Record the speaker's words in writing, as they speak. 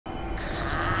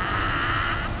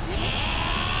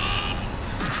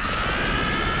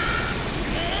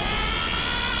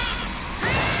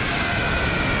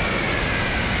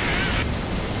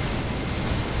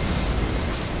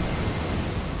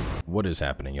What is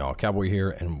happening, y'all? Cowboy here,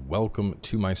 and welcome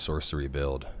to my sorcery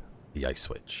build, the Ice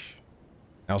Switch.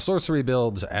 Now, sorcery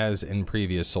builds, as in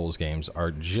previous Souls games,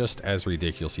 are just as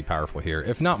ridiculously powerful here,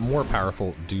 if not more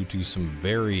powerful, due to some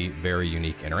very, very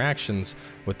unique interactions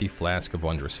with the Flask of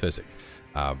Wondrous Physic.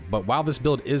 But while this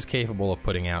build is capable of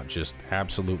putting out just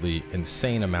absolutely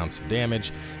insane amounts of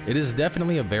damage, it is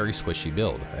definitely a very squishy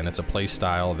build, and it's a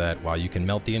playstyle that, while you can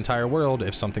melt the entire world,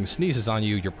 if something sneezes on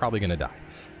you, you're probably going to die.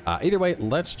 Either way,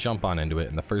 let's jump on into it,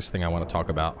 and the first thing I want to talk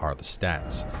about are the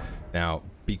stats. Now,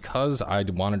 because I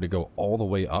wanted to go all the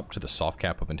way up to the soft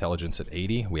cap of intelligence at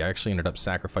 80, we actually ended up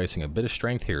sacrificing a bit of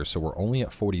strength here, so we're only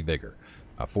at 40 vigor.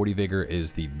 40 vigor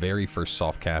is the very first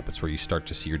soft cap. It's where you start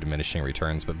to see your diminishing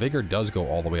returns, but vigor does go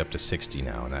all the way up to 60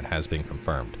 now, and that has been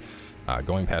confirmed.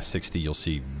 Going past 60, you'll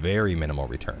see very minimal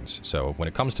returns. So when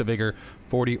it comes to vigor,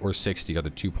 40 or 60 are the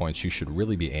 2 points you should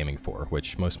really be aiming for,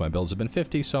 which most of my builds have been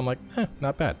 50, so I'm like,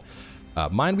 not bad.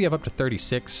 Mind we have up to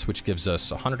 36, which gives us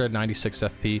 196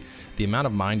 FP. The amount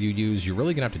of mind you use, you're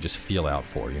really gonna have to just feel out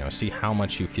for, see how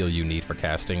much you feel you need for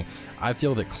casting. I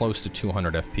feel that close to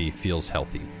 200 FP feels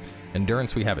healthy.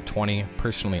 Endurance we have at 20.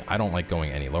 Personally, I don't like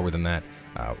going any lower than that.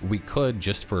 We could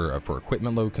just for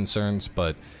equipment load concerns,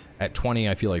 but at 20,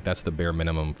 I feel like that's the bare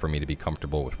minimum for me to be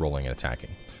comfortable with rolling and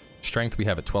attacking. Strength we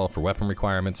have at 12 for weapon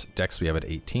requirements. Dex we have at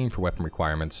 18 for weapon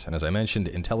requirements. And as I mentioned,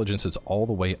 intelligence is all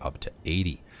the way up to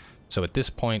 80. So at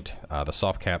this point, the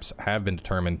soft caps have been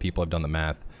determined. People have done the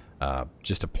math.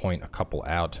 Just to point a couple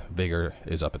out, vigor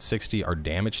is up at 60. Our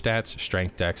damage stats,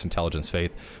 strength, dex, intelligence,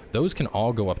 faith, those can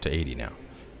all go up to 80 now.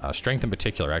 Strength in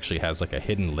particular actually has like a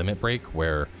hidden limit break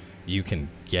where you can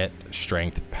get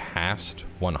strength past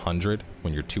 100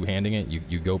 when you're two-handing it.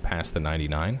 You go past the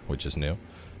 99, which is new.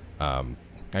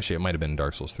 Actually, it might have been in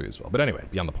Dark Souls 3 as well. But anyway,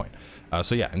 beyond the point.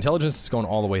 So yeah, intelligence is going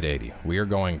all the way to 80. We are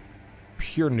going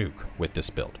pure nuke with this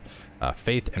build.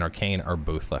 Faith and Arcane are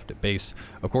both left at base.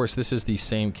 Of course, this is the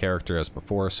same character as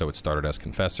before, so it started as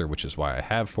Confessor, which is why I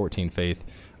have 14 Faith.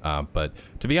 But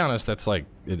to be honest, that's like,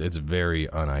 it's very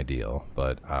unideal.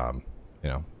 But,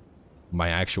 my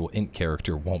actual int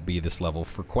character won't be this level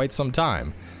for quite some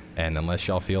time. And unless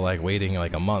y'all feel like waiting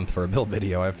like a month for a build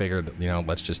video, I figured,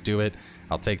 let's just do it.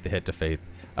 I'll take the hit to Faith.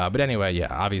 But anyway, yeah,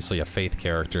 obviously a Faith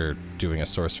character doing a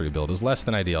sorcery build is less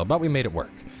than ideal, but we made it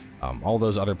work. All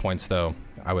those other points, though,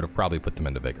 I would have probably put them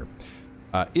into vigor.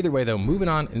 Either way, though, moving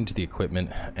on into the equipment,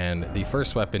 and the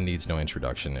first weapon needs no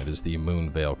introduction. It is the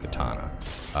Moonveil Katana.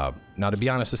 Now, to be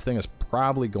honest, this thing is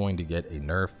probably going to get a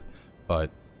nerf, but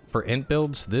for int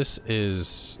builds,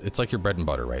 it's like your bread and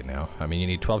butter right now. I mean, you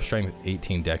need 12 strength,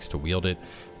 18 dex to wield it,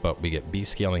 but we get B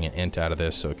scaling and int out of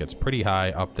this, so it gets pretty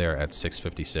high up there at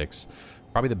 656.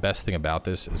 Probably the best thing about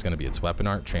this is going to be its weapon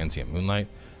art, Transient Moonlight.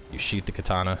 You sheath the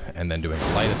katana, and then doing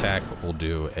a light attack, we'll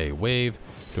do a wave.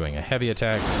 Doing a heavy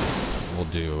attack, we'll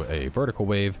do a vertical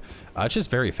wave. It's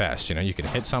just very fast, you can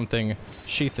hit something,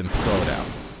 sheath, and throw it out.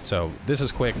 So this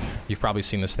is quick. You've probably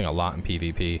seen this thing a lot in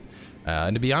PvP.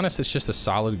 And to be honest, it's just a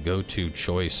solid go-to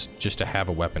choice just to have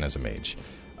a weapon as a mage.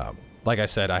 Like I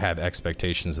said, I have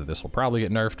expectations that this will probably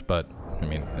get nerfed, but I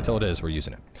mean, until it is, we're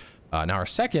using it. Now our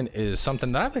second is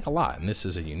something that I like a lot, and this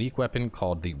is a unique weapon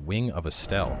called the Wing of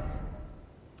Estelle.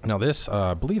 Now this,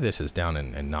 I believe this is down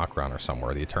in Nokron or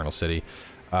somewhere, the Eternal City.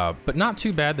 But not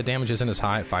too bad. The damage isn't as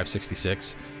high at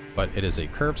 566, but it is a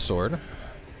curved sword.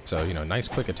 So, nice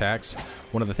quick attacks.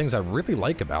 One of the things I really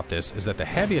like about this is that the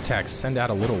heavy attacks send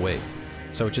out a little wave.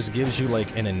 So it just gives you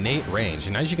like an innate range.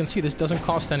 And as you can see, this doesn't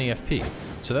cost any FP.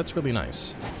 So that's really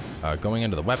nice. Going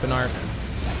into the weapon art,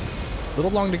 a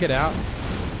little long to get out,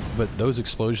 but those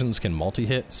explosions can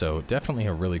multi-hit, so definitely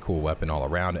a really cool weapon all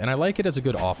around. And I like it as a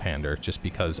good offhander just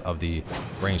because of the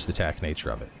ranged attack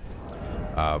nature of it.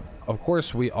 Of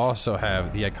course, we also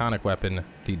have the iconic weapon,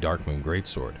 the Darkmoon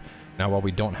Greatsword. Now, while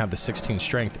we don't have the 16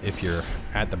 strength, if you're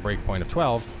at the breakpoint of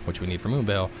 12, which we need for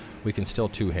Moonveil, we can still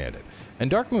two-hand it.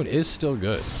 And Darkmoon is still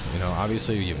good.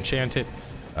 Obviously you enchant it.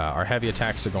 Our heavy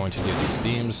attacks are going to do these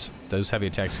beams. Those heavy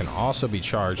attacks can also be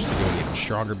charged to do an even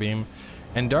stronger beam.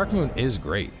 And Darkmoon is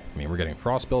great. I mean, we're getting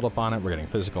frost buildup on it, we're getting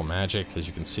physical magic. As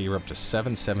you can see, we're up to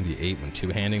 778 when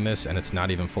two-handing this, and it's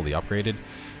not even fully upgraded.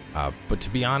 But to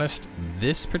be honest,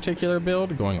 this particular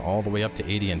build, going all the way up to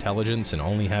 80 intelligence and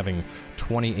only having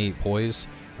 28 poise,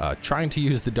 trying to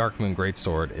use the Darkmoon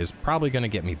Greatsword is probably going to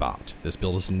get me bopped. This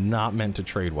build is not meant to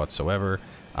trade whatsoever.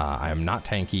 I am not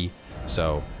tanky,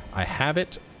 so I have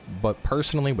it, but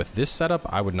personally with this setup,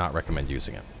 I would not recommend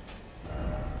using it.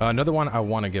 Another one I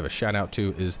want to give a shout out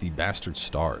to is the Bastard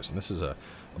Stars, and this is a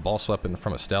boss weapon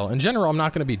from Estelle. In general, I'm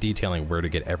not going to be detailing where to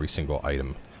get every single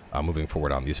item moving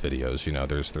forward on these videos. You know,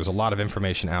 there's a lot of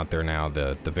information out there now.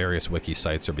 The various wiki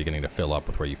sites are beginning to fill up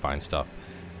with where you find stuff.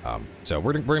 So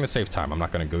we're going to save time. I'm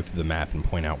not going to go through the map and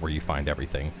point out where you find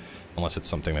everything, unless it's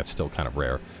something that's still kind of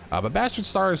rare. But Bastard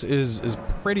Stars is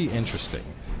pretty interesting.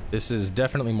 This is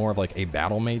definitely more of like a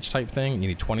battle mage type thing. You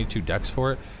need 22 decks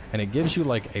for it, and it gives you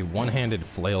like a one-handed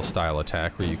flail style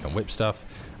attack where you can whip stuff.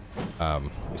 Let me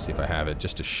see if I have it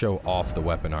just to show off the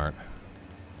weapon art.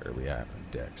 Where are we at?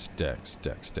 Dex.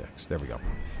 There we go.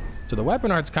 So the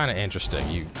weapon art's kind of interesting.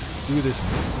 You do this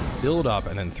build up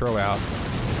and then throw out,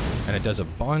 and it does a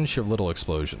bunch of little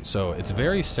explosions. So it's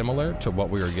very similar to what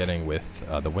we were getting with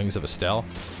the Wings of Estelle,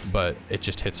 but it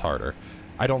just hits harder.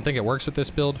 I don't think it works with this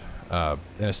build.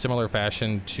 In a similar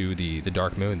fashion to the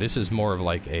Dark Moon, this is more of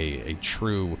like a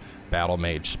true battle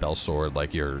mage spell sword,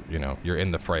 like you're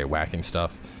in the fray whacking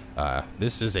stuff.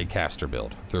 This is a caster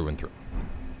build through and through.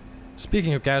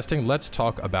 Speaking of casting, let's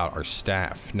talk about our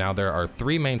staff. Now there are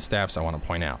 3 main staffs I want to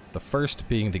point out. The first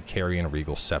being the Carrion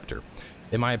Regal Scepter.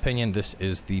 In my opinion, this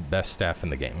is the best staff in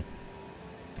the game.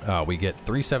 We get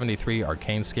 373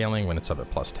 arcane scaling when it's up at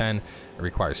 +10. It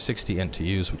requires 60 int to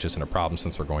use, which isn't a problem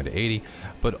since we're going to 80.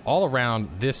 But all around,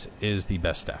 this is the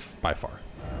best staff by far.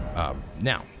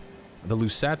 Now, the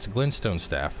Lusat's Glintstone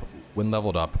staff, when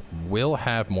leveled up, will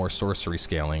have more sorcery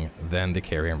scaling than the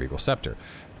Carrion Regal Scepter.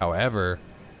 However,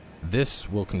 this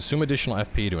will consume additional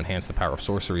FP to enhance the power of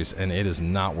sorceries, and it is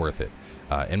not worth it.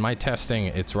 In my testing,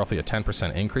 it's roughly a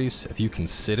 10% increase. If you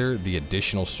consider the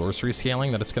additional sorcery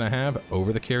scaling that it's going to have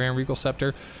over the Carrion Regal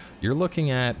Scepter, you're looking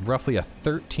at roughly a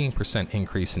 13%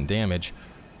 increase in damage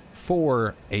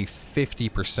for a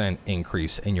 50%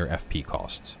 increase in your FP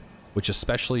costs, which,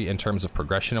 especially in terms of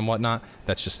progression and whatnot,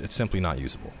 it's simply not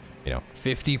usable. You know,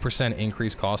 50%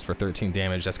 increase cost for 13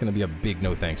 damage, that's going to be a big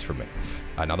no thanks for me.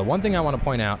 Now, the one thing I want to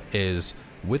point out is,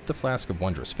 with the Flask of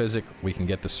Wondrous Physic, we can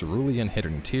get the Cerulean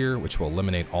Hidden Tear, which will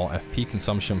eliminate all FP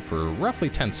consumption for roughly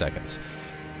 10 seconds.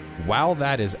 While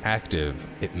that is active,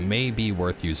 it may be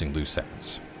worth using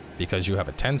Lusats, because you have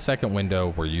a 10-second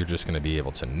window where you're just going to be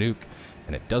able to nuke,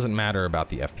 and it doesn't matter about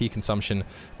the FP consumption.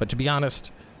 But to be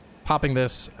honest, popping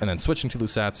this, and then switching to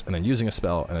Lusats, and then using a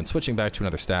spell, and then switching back to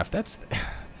another staff, that's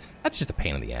just a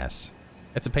pain in the ass.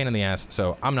 It's a pain in the ass,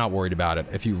 so I'm not worried about it.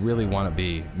 If you really want to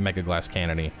be Mega Glass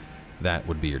Cannon-y, that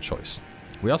would be your choice.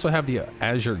 We also have the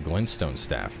Azure Glintstone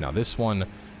staff. Now this one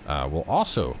will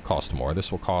also cost more.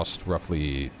 This will cost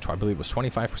roughly, I believe it was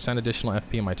 25% additional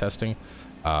FP in my testing,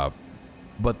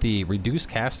 but the reduced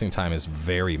casting time is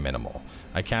very minimal.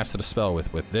 I casted a spell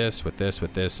with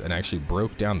this, and actually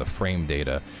broke down the frame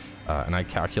data, and I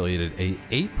calculated a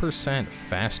 8%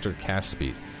 faster cast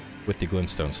speed with the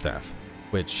Glintstone staff,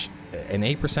 which an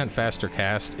 8% faster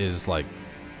cast is like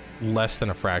less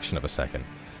than a fraction of a second.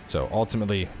 So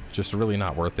ultimately, just really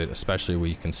not worth it, especially when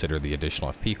you consider the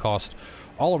additional FP cost.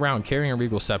 All around, Carrion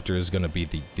Regal Scepter is going to be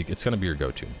it's going to be your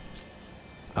go-to.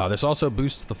 This also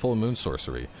boosts the Full Moon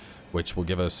Sorcery, which will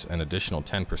give us an additional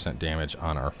 10% damage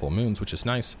on our full moons, which is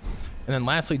nice. And then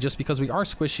lastly, just because we are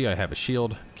squishy, I have a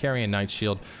shield, Carrion Knight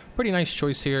Shield. Pretty nice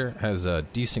choice here, has a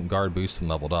decent guard boost when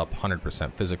leveled up,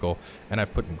 100% physical, and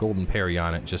I've put Golden Parry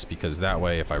on it just because that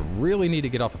way, if I really need to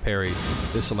get off a parry,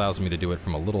 this allows me to do it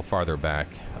from a little farther back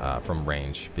from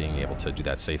range, being able to do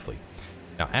that safely.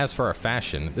 Now, as for our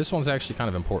fashion, this one's actually kind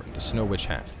of important, the Snow Witch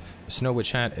Hat. The Snow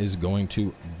Witch Hat is going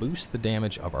to boost the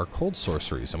damage of our cold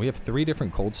sorceries, and we have 3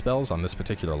 different cold spells on this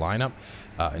particular lineup.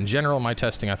 In general, in my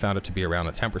testing, I found it to be around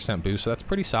a 10% boost, so that's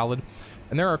pretty solid.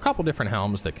 And there are a couple different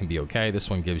helms that can be okay. This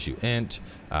one gives you int,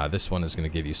 this one is going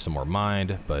to give you some more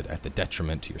mind, but at the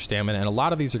detriment to your stamina, and a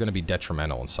lot of these are going to be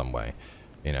detrimental in some way.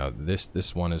 You know,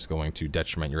 this one is going to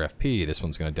detriment your FP, this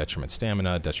one's going to detriment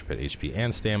stamina, detriment HP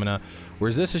and stamina,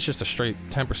 whereas this is just a straight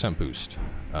 10% boost.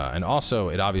 And also,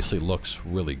 it obviously looks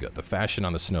really good. The fashion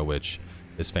on the Snow Witch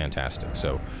is fantastic.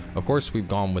 So, of course, we've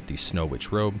gone with the Snow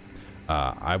Witch robe.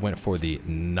 I went for the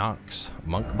Nox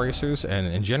Monk Bracers, and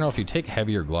in general, if you take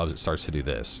heavier gloves, it starts to do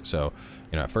this. So,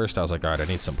 you know, at first I was like, all right, I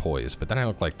need some poise, but then I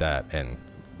look like that, and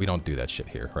we don't do that shit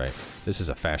here, right? This is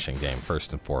a fashion game,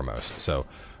 first and foremost. So,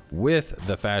 with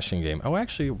the fashion game, oh,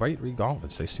 actually, White Reed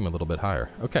Gauntlets, they seem a little bit higher.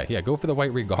 Okay, yeah, go for the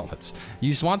White Reed Gauntlets.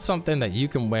 You just want something that you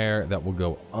can wear that will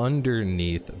go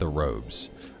underneath the robes.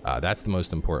 That's the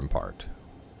most important part.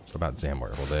 What about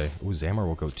Zamor? Will they? Ooh, Zamor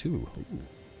will go too. Ooh.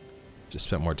 Just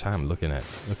spent more time looking at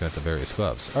the various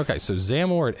gloves. Okay, so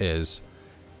Zamor it is.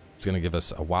 It's going to give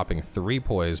us a whopping 3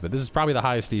 poise, but this is probably the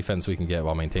highest defense we can get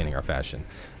while maintaining our fashion.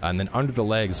 And then under the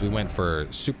legs, we went for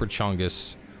Super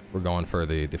Chungus We're going for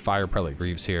the Fire Prelate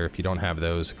Greaves here. If you don't have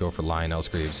those, go for Lionel's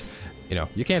Greaves. You know,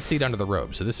 you can't see it under the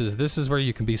robe, so this is where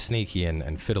you can be sneaky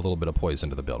and fit a little bit of poise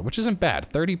into the build, which isn't bad.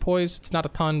 30 poise, it's not a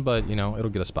ton, but, you know,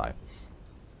 it'll get us by.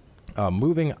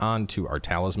 Moving on to our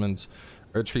talismans.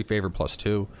 Erdtree Favor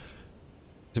 +2.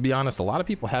 To be honest, a lot of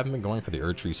people haven't been going for the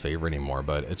Erdtree's Favor anymore,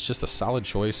 but it's just a solid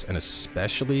choice, and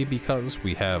especially because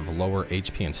we have lower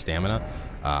HP and stamina,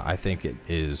 I think it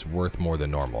is worth more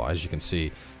than normal. As you can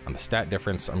see on the stat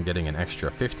difference, I'm getting an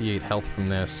extra 58 health from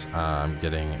this. I'm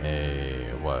getting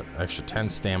extra 10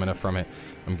 stamina from it.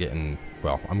 I'm getting,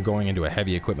 well, I'm going into a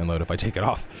heavy equipment load if I take it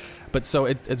off. But so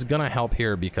it's gonna help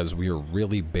here because we are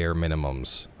really bare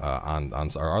minimums on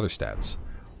our other stats.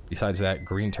 Besides that,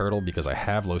 Green Turtle, because I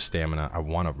have low stamina, I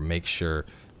want to make sure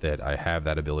that I have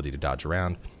that ability to dodge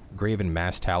around. Graven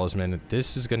Mass Talisman,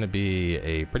 this is going to be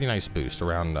a pretty nice boost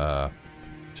around,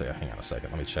 hang on a second,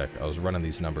 let me check. I was running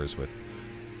these numbers with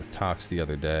Tox the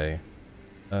other day.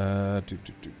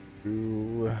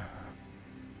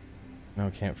 No,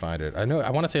 can't find it. I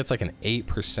want to say it's like an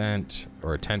 8%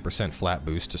 or a 10% flat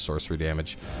boost to sorcery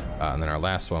damage. And then our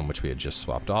last one, which we had just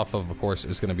swapped off of course,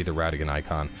 is going to be the Radigan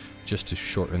icon, just to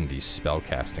shorten the spell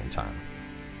casting time.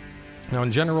 Now,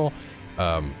 in general,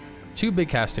 two big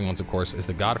casting ones, of course, is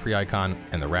the Godfrey icon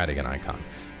and the Radigan icon.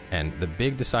 And the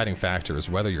big deciding factor is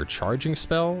whether you're charging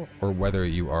spell or whether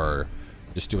you are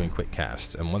just doing quick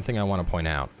casts. And one thing I want to point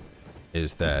out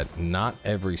is that not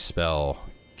every spell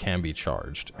can be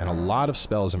charged, and a lot of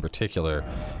spells in particular,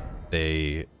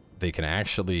 they can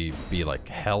actually be like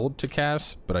held to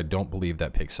cast, but I don't believe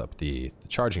that picks up the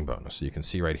charging bonus. So you can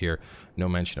see right here, no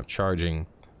mention of charging.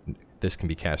 This can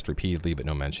be cast repeatedly, but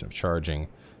no mention of charging.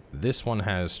 This one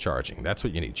has charging. That's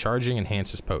what you need. Charging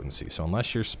enhances potency. So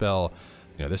unless your spell,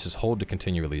 you know, this is hold to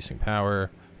continue releasing power.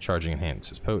 Charging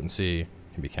enhances potency.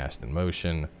 Can be cast in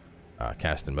motion.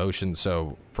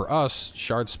 So for us,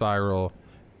 Shard Spiral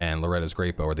and Loretta's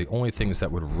Great Bow are the only things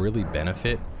that would really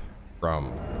benefit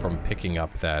from picking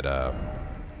up that,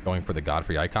 going for the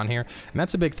Godfrey icon here. And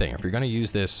that's a big thing. If you're going to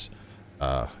use this,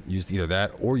 use either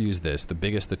that or use this, the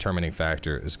biggest determining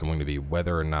factor is going to be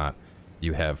whether or not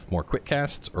you have more quick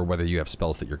casts or whether you have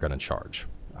spells that you're going to charge.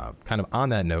 Kind of on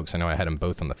that note, because I know I had them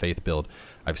both on the Faith build,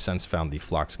 I've since found the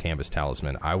Phlox Canvas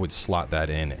Talisman. I would slot that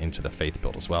into the Faith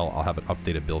build as well. I'll have an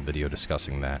updated build video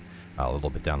discussing that a little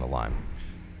bit down the line.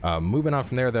 Moving on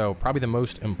from there, though, probably the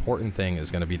most important thing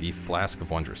is going to be the Flask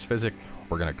of Wondrous Physic.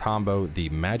 We're going to combo the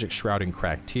Magic Shrouding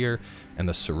Cracked tier and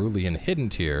the Cerulean Hidden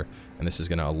tier, and this is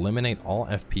going to eliminate all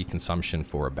FP consumption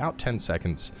for about 10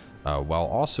 seconds, while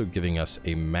also giving us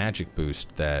a magic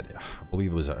boost that I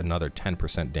believe was another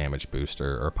 10% damage boost,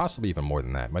 or possibly even more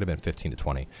than that. It might have been 15 to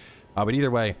 20. But either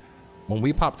way, when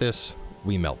we pop this,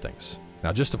 we melt things.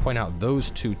 Now, just to point out those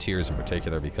two tiers in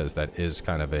particular, because that is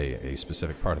kind of a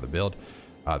specific part of the build.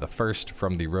 The first,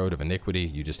 from the Road of Iniquity,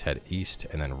 you just head east,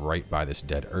 and then right by this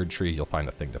dead Erdtree, you'll find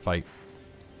a thing to fight.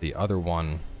 The other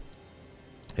one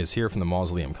is here from the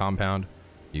Mausoleum Compound.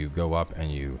 You go up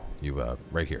and you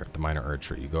right here, the Minor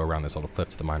Erdtree. You go around this little cliff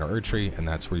to the Minor Erdtree, and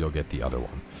that's where you'll get the other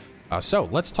one. So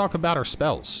let's talk about our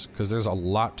spells, because there's a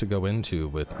lot to go into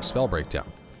with our spell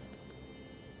breakdown.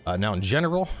 Now, in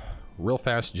general, real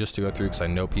fast, just to go through, because I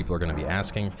know people are going to be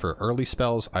asking. For early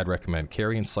spells, I'd recommend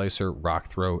Carrion Slicer, Rock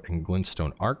Throw, and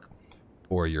Glintstone Arc.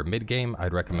 For your mid-game,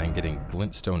 I'd recommend getting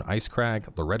Glintstone Ice Crag,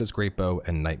 Loretta's Great Bow,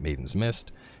 and Night Maiden's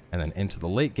Mist. And then into the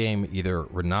late game, either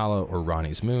Renala or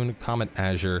Ronnie's Moon, Comet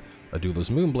Azure, Adula's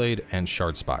Moonblade, and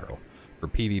Shard Spiral. For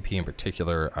PvP in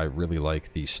particular, I really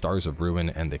like the Stars of Ruin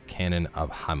and the Cannon of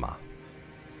Hama.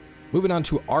 Moving on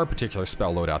to our particular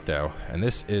spell loadout, though, and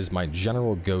this is my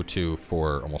general go-to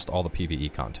for almost all the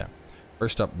PvE content.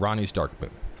 First up, Ronnie's Dark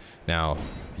Moon. Now,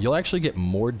 you'll actually get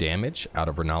more damage out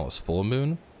of Renala's Full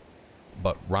Moon,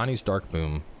 but Ronnie's Dark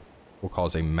Moon will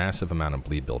cause a massive amount of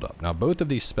bleed buildup. Now, both of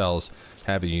these spells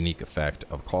have a unique effect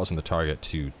of causing the target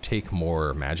to take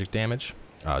more magic damage,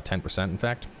 10% in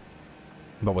fact.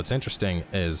 But what's interesting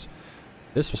is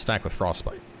this will stack with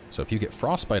Frostbite. So if you get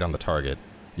Frostbite on the target,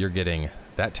 you're getting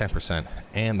that 10%,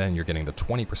 and then you're getting the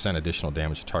 20% additional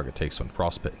damage the target takes when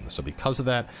frostbitten. So because of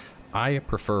that, I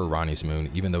prefer Ronnie's Moon,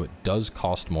 even though it does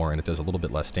cost more and it does a little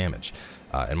bit less damage.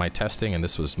 In my testing, and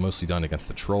this was mostly done against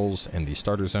the trolls in the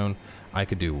starter zone, I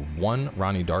could do one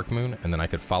Ronnie Dark Moon, and then I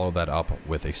could follow that up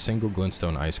with a single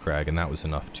Glintstone Ice Crag, and that was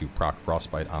enough to proc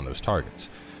Frostbite on those targets.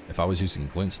 If I was using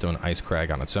Glintstone Ice Crag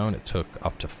on its own, it took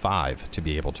up to 5 to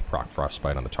be able to proc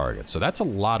Frostbite on the target. So that's a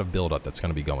lot of buildup that's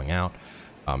going to be going out.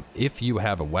 If you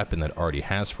have a weapon that already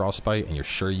has Frostbite and you're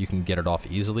sure you can get it off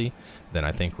easily, then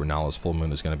I think Renala's Full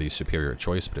Moon is going to be a superior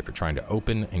choice. But if you're trying to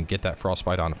open and get that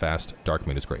Frostbite on fast, Dark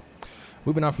Moon is great.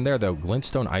 Moving on from there, though,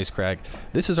 Glintstone Icecrag.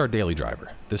 This is our daily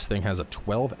driver. This thing has a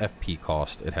 12 FP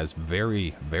cost. It has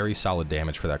very, very solid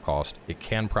damage for that cost. It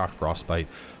can proc Frostbite.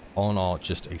 All in all,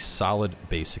 just a solid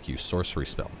basic use sorcery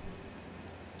spell.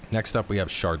 Next up, we have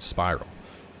Shard Spiral.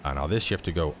 Now this, you have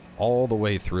to go all the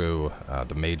way through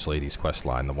the Mage Lady's quest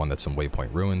line, the one that's in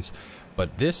Waypoint Ruins.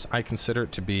 But this, I consider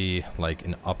it to be like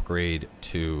an upgrade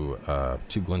to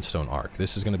Glintstone Arc.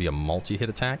 This is going to be a multi-hit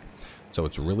attack. So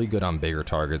it's really good on bigger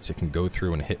targets. It can go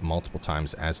through and hit multiple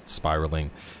times as it's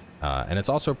spiraling. And it's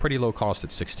also pretty low cost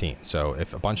at 16. So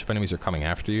if a bunch of enemies are coming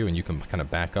after you and you can kind of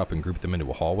back up and group them into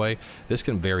a hallway, this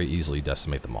can very easily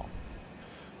decimate them all.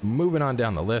 Moving on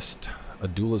down the list,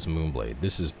 Adula's Moonblade.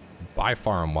 This is by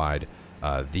far and wide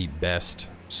the best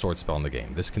sword spell in the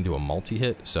game. This can do a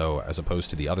multi-hit, so as opposed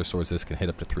to the other swords, this can hit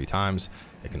up to 3 times.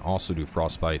 It can also do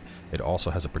Frostbite. It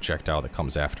also has a projectile that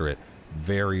comes after it.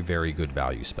 Very, very good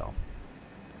value spell.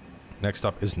 Next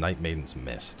up is Night Maiden's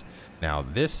Mist. Now,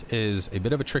 this is a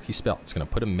bit of a tricky spell. It's going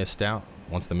to put a mist out.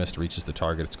 Once the mist reaches the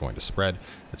target, it's going to spread.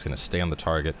 It's going to stay on the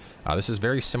target. This is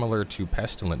very similar to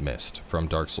Pestilent Mist from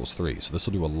Dark Souls 3. So this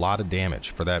will do a lot of damage.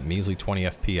 For that measly 20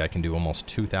 FP, I can do almost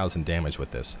 2,000 damage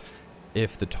with this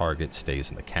if the target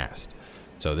stays in the cast.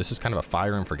 So this is kind of a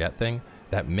fire and forget thing.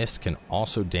 That mist can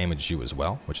also damage you as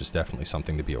well, which is definitely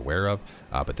something to be aware of.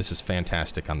 But this is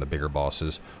fantastic on the bigger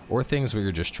bosses or things where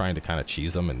you're just trying to kind of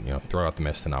cheese them and, you know, throw out the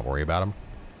mist and not worry about them.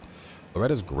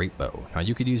 Loretta's Great Bow. Now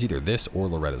you could use either this or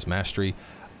Loretta's Mastery.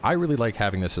 I really like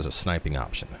having this as a sniping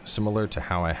option, similar to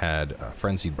how I had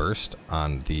Frenzy Burst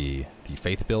on the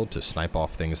Faith build to snipe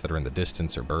off things that are in the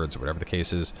distance or birds or whatever the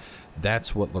case is.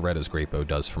 That's what Loretta's Great Bow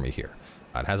does for me here.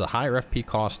 It has a higher FP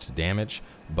cost to damage,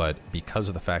 but because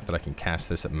of the fact that I can cast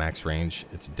this at max range,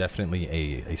 it's definitely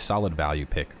a solid value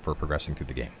pick for progressing through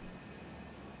the game.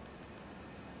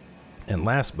 And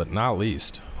last but not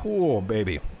least, oh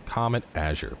baby, Comet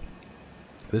Azure.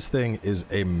 This thing is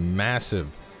a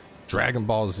massive Dragon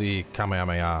Ball Z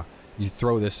Kamehameha. You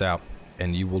throw this out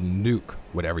and you will nuke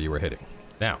whatever you were hitting.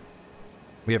 Now,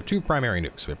 we have 2 primary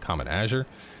nukes. We have Comet Azure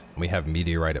and we have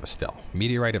Meteorite of Estelle.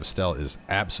 Meteorite of Estelle is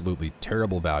absolutely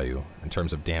terrible value in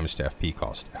terms of damage to FP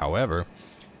cost. However,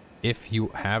 if you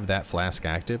have that flask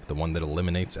active, the one that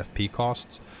eliminates FP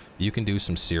costs, you can do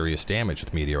some serious damage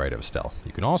with Meteorite of Estelle.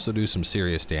 You can also do some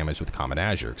serious damage with Comet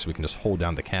Azure, because we can just hold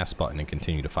down the cast button and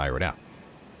continue to fire it out.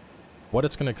 What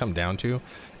it's going to come down to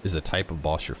is the type of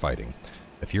boss you're fighting.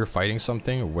 If you're fighting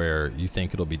something where you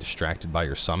think it'll be distracted by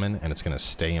your summon and it's going to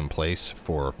stay in place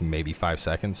for maybe 5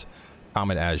 seconds,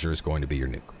 Comet Azure is going to be your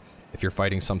nuke. If you're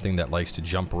fighting something that likes to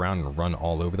jump around and run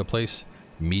all over the place,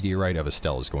 Meteorite of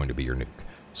Estelle is going to be your nuke.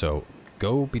 So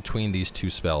go between these 2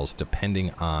 spells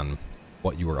depending on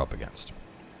what you are up against.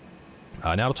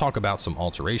 Now to talk about some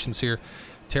alterations here.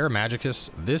 Terra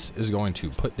Magicus, this is going to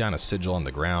put down a sigil on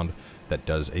the ground that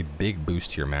does a big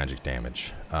boost to your magic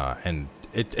damage. And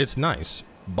it's nice,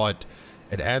 but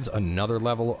it adds another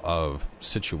level of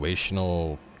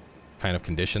situational kind of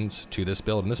conditions to this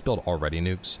build, and this build already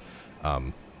nukes.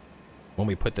 When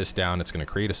we put this down, it's going to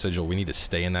create a sigil. We need to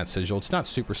stay in that sigil. It's not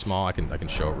super small. I can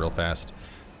show it real fast.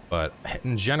 But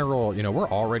in general, you know, we're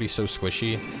already so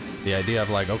squishy. The idea of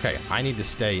like, okay, I need to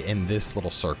stay in this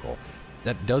little circle,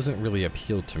 that doesn't really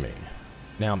appeal to me.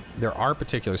 Now, there are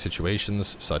particular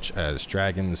situations, such as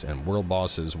dragons and world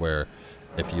bosses, where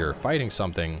if you're fighting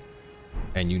something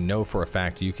and you know for a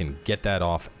fact you can get that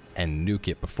off and nuke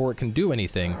it before it can do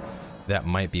anything, that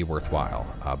might be worthwhile.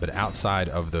 But outside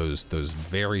of those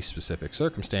very specific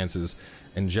circumstances,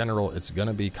 in general, it's going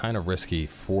to be kind of risky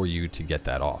for you to get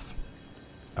that off.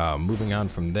 Moving on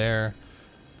from there,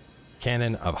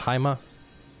 Cannon of Haima.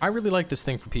 I really like this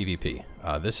thing for PvP.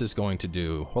 This is going to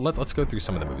do, well, let's go through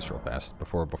some of the moves real fast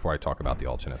before I talk about the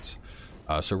alternates.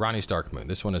 So Ranni's Dark Moon.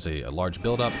 This one is a large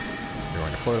build-up. You're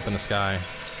going to float up in the sky.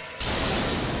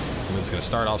 The moon's going to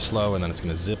start off slow, and then it's going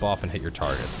to zip off and hit your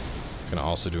target. It's going to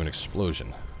also do an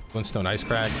explosion. Glintstone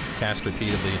Icecrag, cast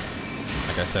repeatedly.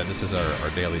 Like I said, this is our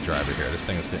daily driver here. This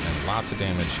thing is getting lots of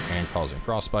damage and causing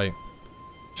frostbite.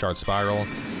 Shard Spiral.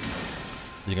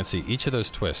 You can see each of those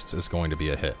twists is going to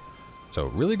be a hit. So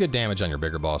really good damage on your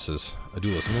bigger bosses.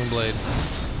 Adula's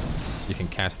Moonblade. You can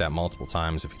cast that multiple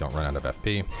times if you don't run out of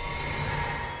FP.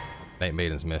 Night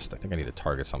Maiden's Mist. I think I need to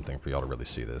target something for y'all to really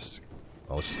see this.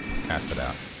 Well, let's just cast it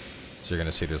out. So you're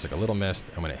going to see there's like a little mist,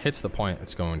 and when it hits the point,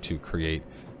 it's going to create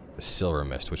a silver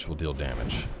mist, which will deal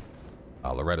damage.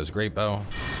 Loretta's Great Bow.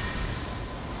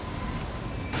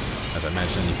 As I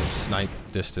mentioned, you can snipe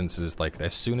distances, like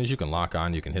as soon as you can lock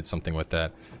on, you can hit something with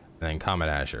that. And then Comet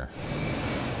Azure.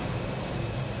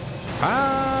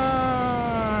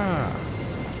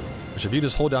 Which if you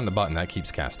just hold down the button, that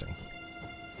keeps casting.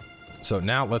 So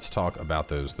now let's talk about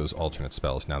those alternate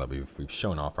spells now that we've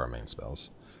shown off our main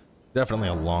spells. Definitely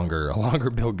a longer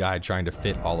build guide trying to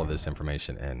fit all of this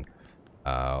information in.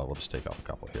 We'll just take off a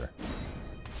couple here.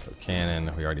 So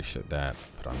cannon, we already showed that.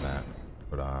 Put on that.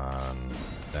 Put on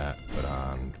that. Put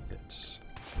on this.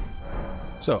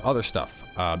 So other stuff.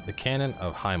 The cannon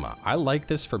of Haima. I like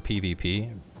this for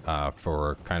PvP,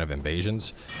 for kind of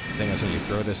invasions. The thing is, when you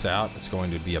throw this out, it's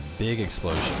going to be a big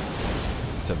explosion.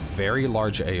 It's a very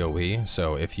large AoE,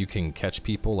 so if you can catch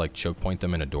people, like choke point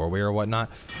them in a doorway or whatnot,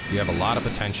 you have a lot of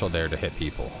potential there to hit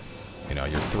people. You know,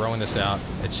 you're throwing this out,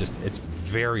 it's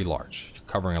very large. You're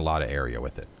covering a lot of area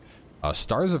with it.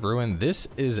 Stars of Ruin, this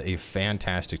is a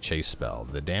fantastic chase spell.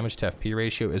 The damage to FP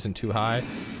ratio isn't too high,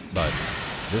 but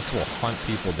this will hunt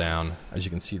people down. As you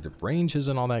can see, the range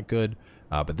isn't all that good,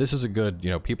 but this is a good,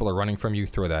 you know, people are running from you,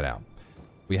 throw that out.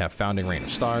 We have Founding Rain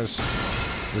of Stars,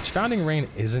 which Founding Rain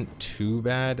isn't too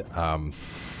bad. I mean,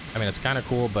 it's kind of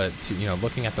cool, but you know,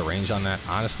 looking at the range on that,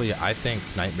 honestly, I think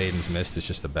Night Maiden's Mist is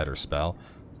just a better spell.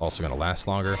 It's also going to last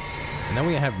longer. And then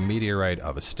we have Meteorite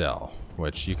of Estelle,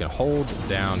 which you can hold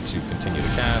down to continue to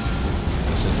cast.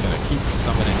 It's just going to keep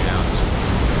summoning out.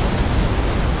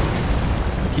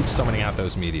 It's going to keep summoning out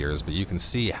those meteors, but you can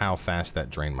see how fast that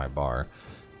drained my bar.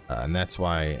 And that's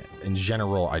why, in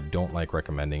general, I don't like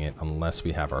recommending it unless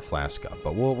we have our flask up.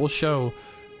 But we'll show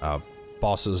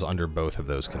bosses under both of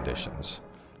those conditions.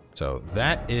 So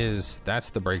that's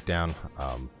the breakdown.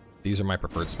 These are my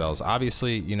preferred spells.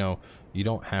 Obviously, you know, you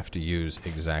don't have to use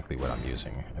exactly what I'm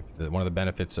using. One of the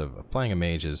benefits of playing a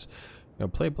mage is, you know,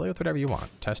 play with whatever you want.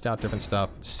 Test out different stuff.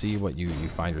 See what you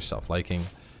find yourself liking.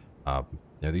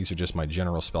 You know, these are just my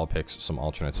general spell picks, some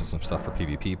alternates and some stuff for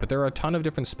PvP, but there are a ton of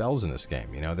different spells in this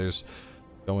game. You know, there's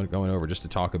going over just to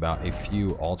talk about a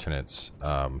few alternates.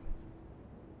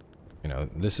 You know,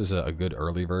 this is a good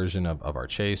early version of our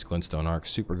chase. Glintstone Arc,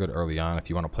 super good early on. If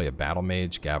you want to play a battle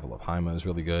mage, Gavel of Haima is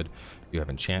really good. You have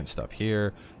enchant stuff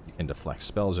here. You can deflect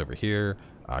spells over here.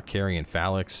 Carrion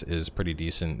Phalanx is pretty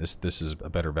decent. This is a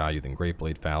better value than Great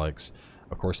Blade Phalanx.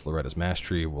 Of course, Loretta's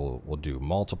Mastery will do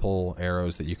multiple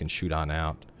arrows that you can shoot on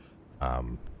out.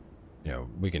 You know,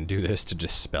 we can do this to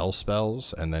just spell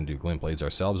spells and then do Glint Blades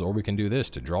ourselves, or we can do this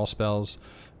to draw spells.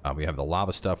 We have the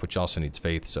lava stuff, which also needs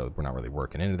faith, so we're not really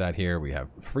working into that here. We have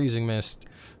Freezing Mist.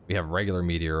 We have regular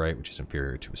Meteorite, which is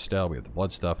inferior to Estelle. We have the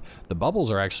blood stuff. The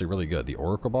bubbles are actually really good. The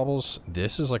Oracle bubbles,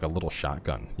 this is like a little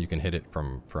shotgun. You can hit it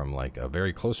from like a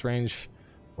very close range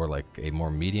or like a more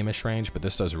medium-ish range, but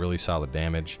this does really solid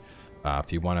damage.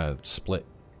 If you want to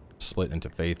split into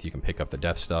faith, you can pick up the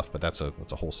death stuff, but that's a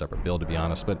whole separate build, to be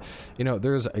honest. But you know,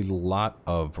 there's a lot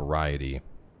of variety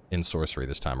in sorcery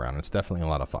this time around. It's definitely a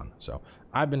lot of fun. So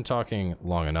I've been talking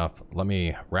long enough. Let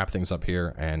me wrap things up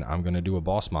here, and I'm going to do a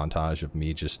boss montage of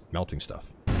me just melting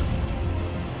stuff.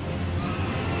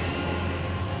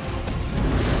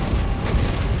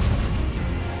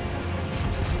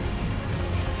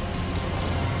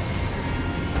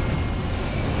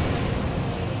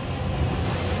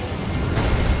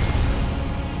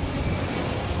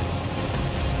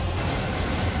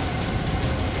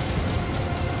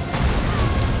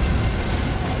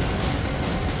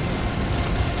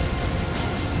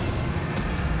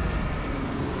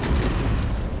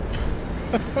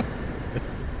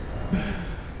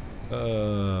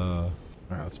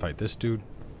 Alright, let's fight this dude.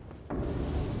 I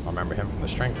remember him from the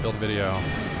strength build video.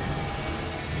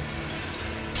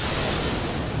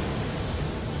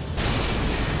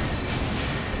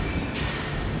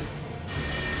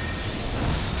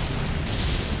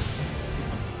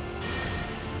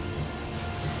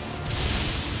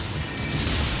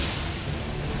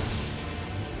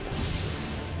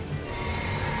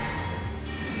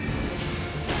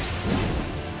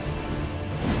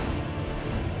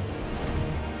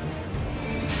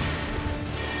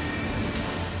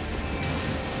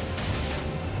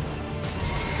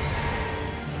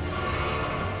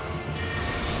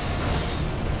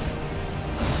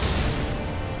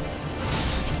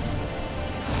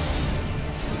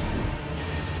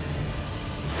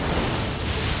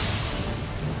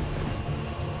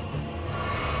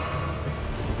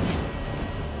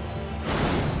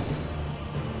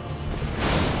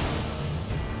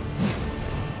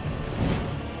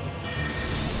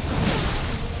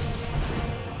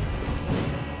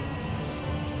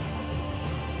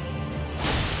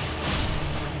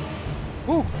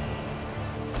 Woo!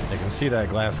 You can see that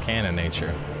glass cannon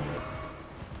nature.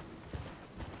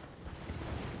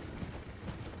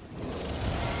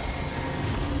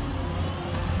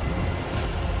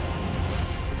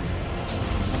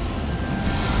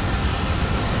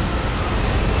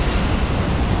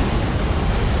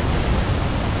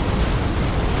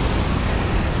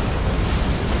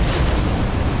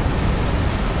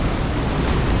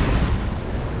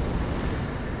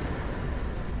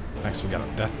 Next we got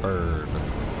a Death Bird.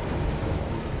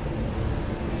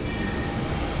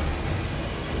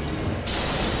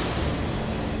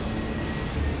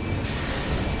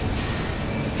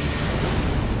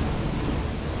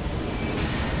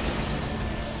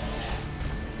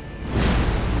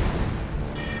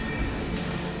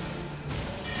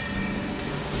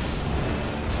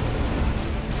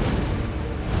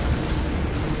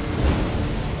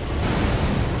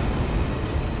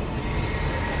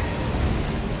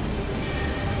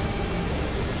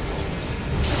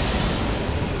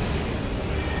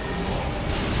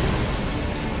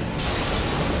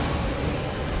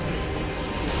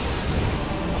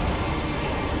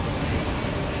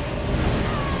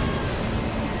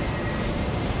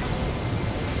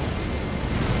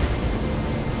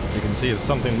 See, if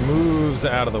something moves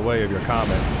out of the way of your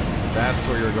comet, that's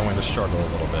where you're going to struggle a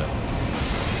little bit.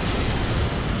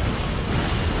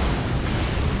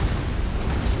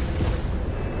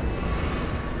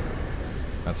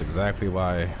 That's exactly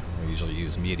why I usually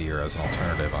use Meteor as an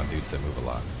alternative on dudes that move a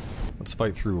lot. Let's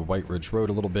fight through White Ridge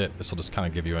Road a little bit. This will just kind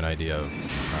of give you an idea of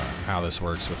how this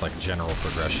works with like general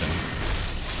progression.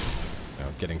 You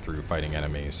know, getting through fighting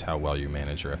enemies, how well you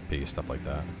manage your FP, stuff like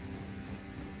that.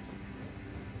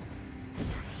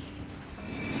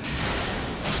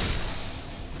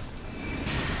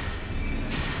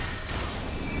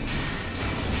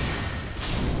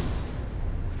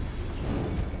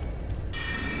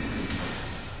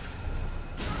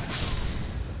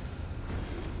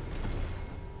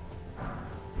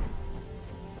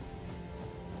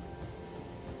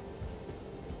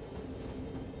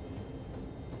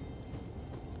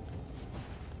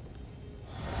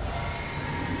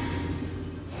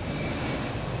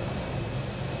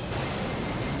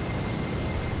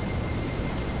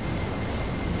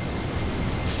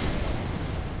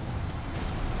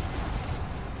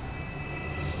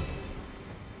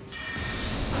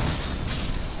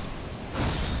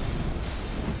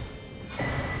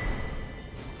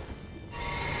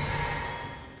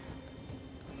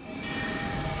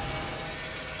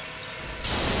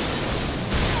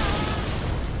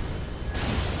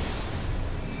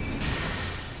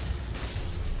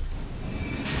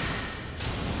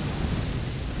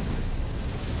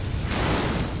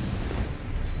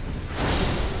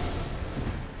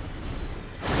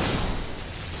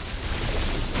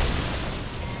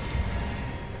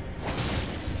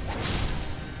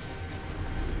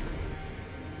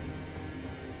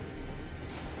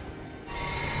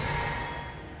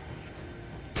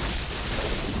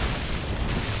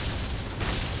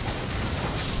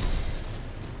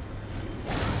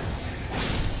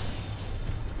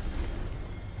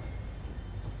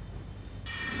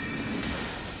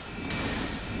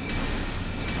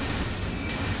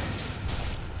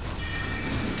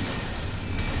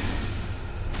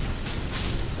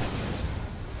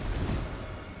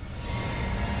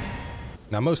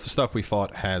 Now, most of the stuff we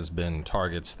fought has been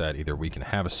targets that either we can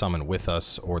have a summon with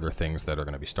us, or they're things that are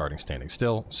going to be starting standing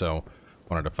still. So,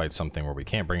 wanted to fight something where we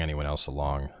can't bring anyone else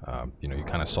along. You know, you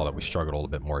kind of saw that we struggled a little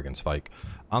bit more against Fyke.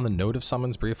 On the note of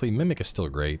summons, briefly, Mimic is still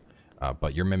great,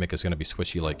 but your Mimic is going to be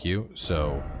squishy like you.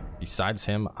 So, besides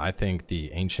him, I think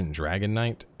the Ancient Dragon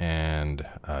Knight and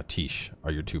Tish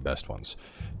are your two best ones.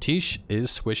 Tish is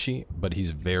squishy, but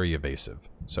he's very evasive,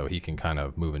 so he can kind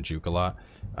of move and juke a lot.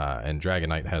 And Dragon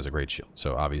Knight has a great shield,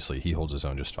 so obviously he holds his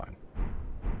own just fine.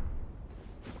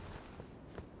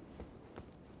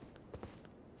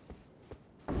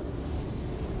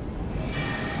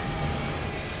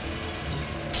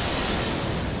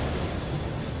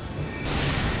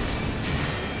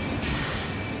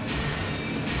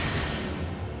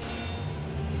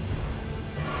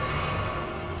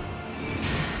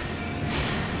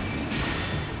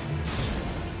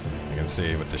 You can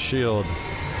see with the shield,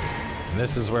 and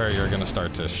this is where you're going to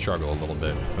start to struggle a little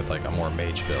bit with like a more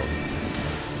mage build.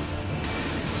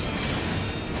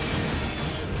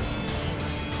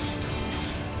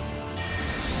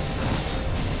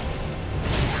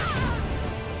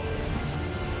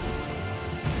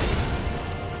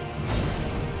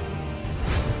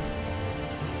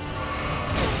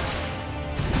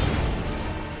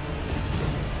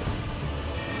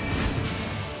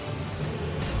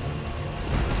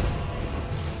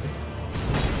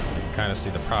 Kind of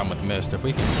see the problem with Mist. If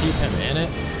we can keep him in it,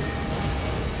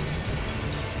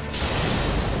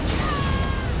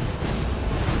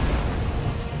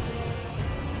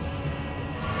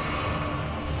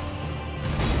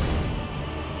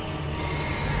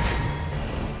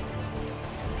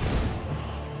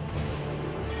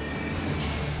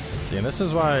 see, and this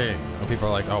is why when people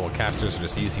are like, oh well, casters are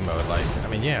just easy mode. Like, I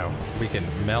mean, yeah, we can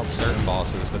melt certain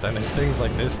bosses, but then there's things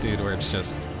like this dude where it's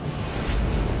just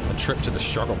a trip to the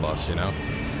struggle bus, you know?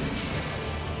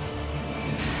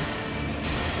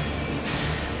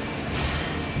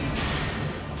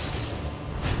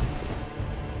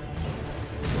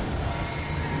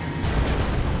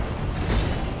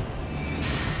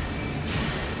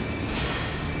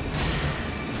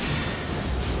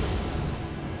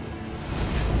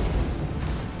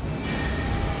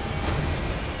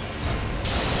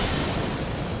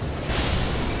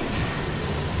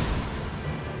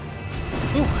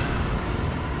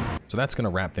 So that's going to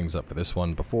wrap things up for this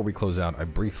one. Before we close out, I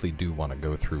briefly do want to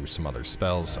go through some other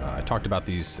spells. I talked about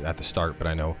these at the start, but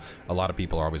I know a lot of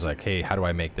people are always like, hey, how do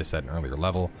I make this at an earlier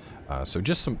level? So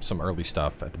just some early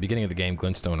stuff. At the beginning of the game,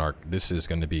 Glintstone Arc, this is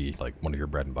going to be like one of your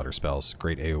bread and butter spells.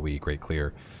 Great AoE, great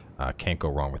clear. Can't go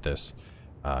wrong with this.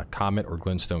 Comet or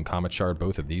Glintstone Comet Shard,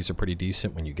 both of these are pretty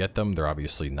decent when you get them. They're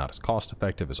obviously not as cost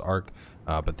effective as Arc,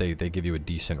 but they give you a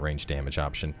decent range damage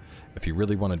option. If you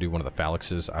really want to do one of the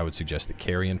Phalanxes, I would suggest the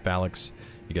Carrion Phalanx.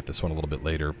 You get this one a little bit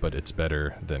later, but it's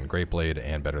better than Great Blade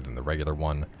and better than the regular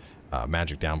one.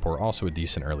 Magic Downpour, also a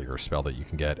decent earlier spell that you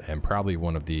can get, and probably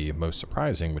one of the most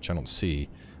surprising, which I don't see,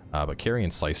 but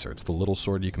Carrion Slicer. It's the little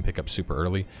sword you can pick up super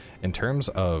early. In terms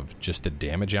of just the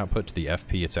damage output to the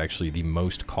FP, it's actually the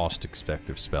most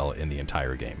cost-effective spell in the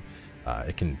entire game.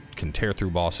 It can tear through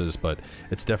bosses, but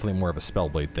it's definitely more of a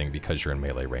Spellblade thing because you're in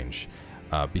melee range.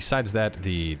 Besides that,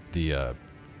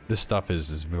 this stuff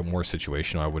is more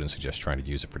situational. I wouldn't suggest trying to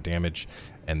use it for damage.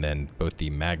 And then both the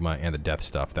Magma and the Death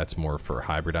stuff, that's more for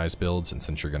hybridized builds, and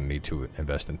since you're going to need to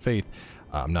invest in Faith,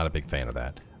 I'm not a big fan of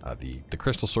that. The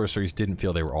Crystal Sorceries didn't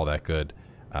feel they were all that good.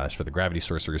 As for the Gravity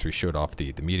Sorceries, we showed off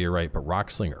the Meteorite, but Rock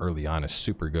Sling early on is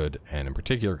super good, and in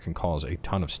particular can cause a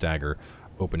ton of stagger,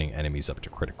 opening enemies up to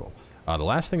critical. The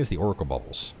last thing is the Oracle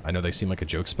Bubbles. I know they seem like a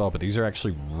joke spell, but these are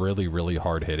actually really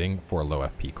hard hitting for a low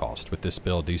FP cost. With this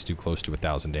build, these do close to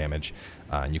 1,000 damage,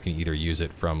 and you can either use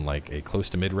it from like a close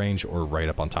to mid-range or right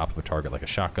up on top of a target like a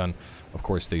shotgun. Of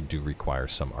course, they do require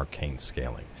some arcane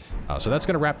scaling. So that's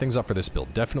going to wrap things up for this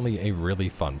build. Definitely a really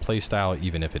fun playstyle,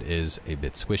 even if it is a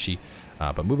bit squishy.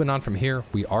 But moving on from here,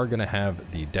 we are going to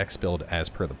have the Dex build as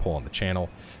per the poll on the channel.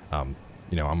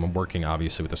 You know, I'm working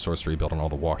obviously with the sorcery build on all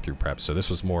the walkthrough prep, so this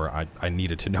was more, I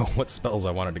needed to know what spells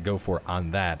I wanted to go for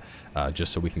on that,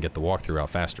 just so we can get the walkthrough out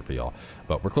faster for y'all.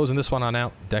 But we're closing this one on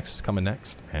out. Dex is coming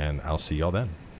next, and I'll see y'all then.